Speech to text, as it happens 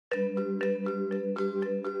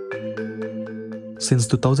Since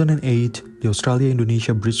 2008, the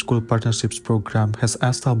Australia-Indonesia Bridge School Partnerships Program has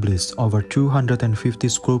established over 250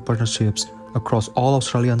 school partnerships across all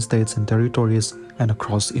Australian states and territories and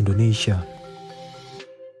across Indonesia.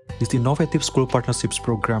 This innovative school partnerships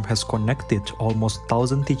program has connected almost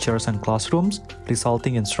 1,000 teachers and classrooms,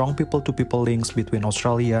 resulting in strong people-to-people links between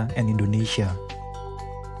Australia and Indonesia.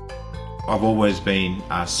 I've always been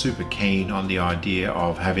super keen on the idea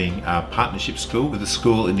of having a partnership school with a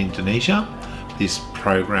school in Indonesia. This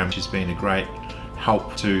program has been a great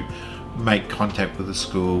help to make contact with the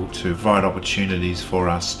school, to provide opportunities for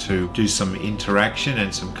us to do some interaction and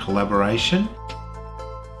some collaboration.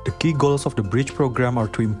 The key goals of the Bridge program are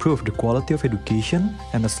to improve the quality of education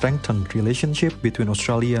and a strengthened relationship between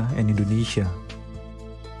Australia and Indonesia.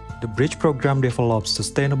 The Bridge program develops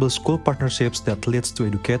sustainable school partnerships that leads to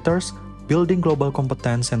educators building global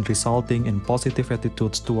competence and resulting in positive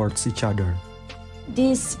attitudes towards each other.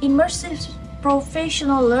 This immersive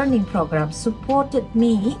professional learning program supported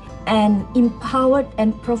me and empowered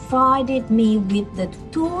and provided me with the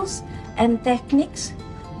tools and techniques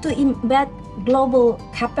to embed global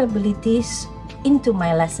capabilities into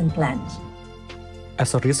my lesson plans.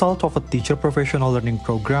 As a result of a teacher professional learning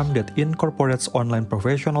program that incorporates online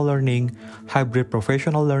professional learning, hybrid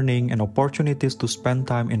professional learning, and opportunities to spend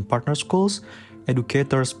time in partner schools,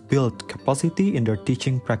 educators build capacity in their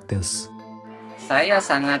teaching practice. Saya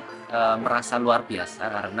sangat merasa luar biasa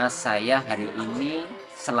karena saya hari ini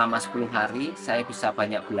selama 10 hari saya bisa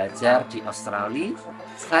banyak belajar di Australia.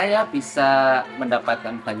 Saya bisa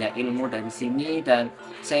mendapatkan banyak ilmu dari sini dan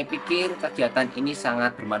saya pikir kegiatan ini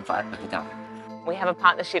sangat bermanfaat bagi kami. We have a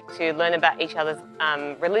partnership to learn about each other's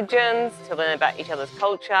religions, to learn about each other's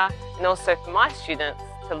culture, and also for my students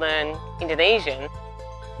to learn Indonesian.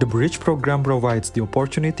 The Bridge program provides the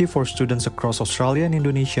opportunity for students across Australia and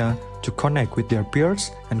Indonesia to connect with their peers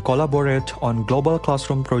and collaborate on global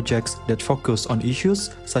classroom projects that focus on issues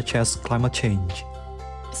such as climate change.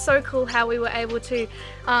 So cool how we were able to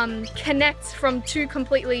connect from two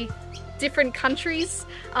completely different countries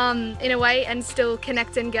in a way and still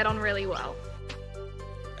connect and get on really well.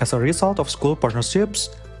 As a result of school partnerships,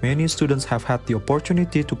 many students have had the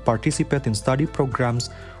opportunity to participate in study programs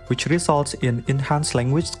which results in enhanced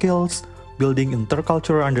language skills, building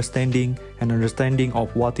intercultural understanding, and understanding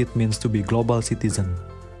of what it means to be a global citizen.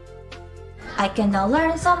 I can now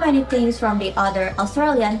learn so many things from the other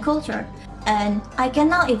Australian culture, and I can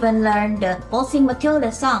now even learn the Waltzing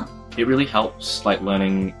Matilda song. It really helps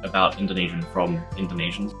learning about Indonesian from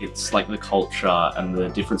Indonesians. It's like the culture and the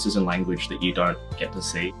differences in language that you don't get to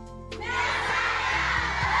see.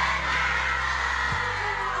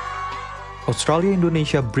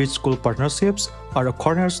 Australia-Indonesia Bridge School Partnerships are a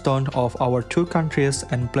cornerstone of our two countries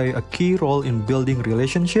and play a key role in building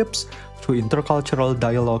relationships through intercultural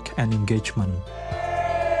dialogue and engagement.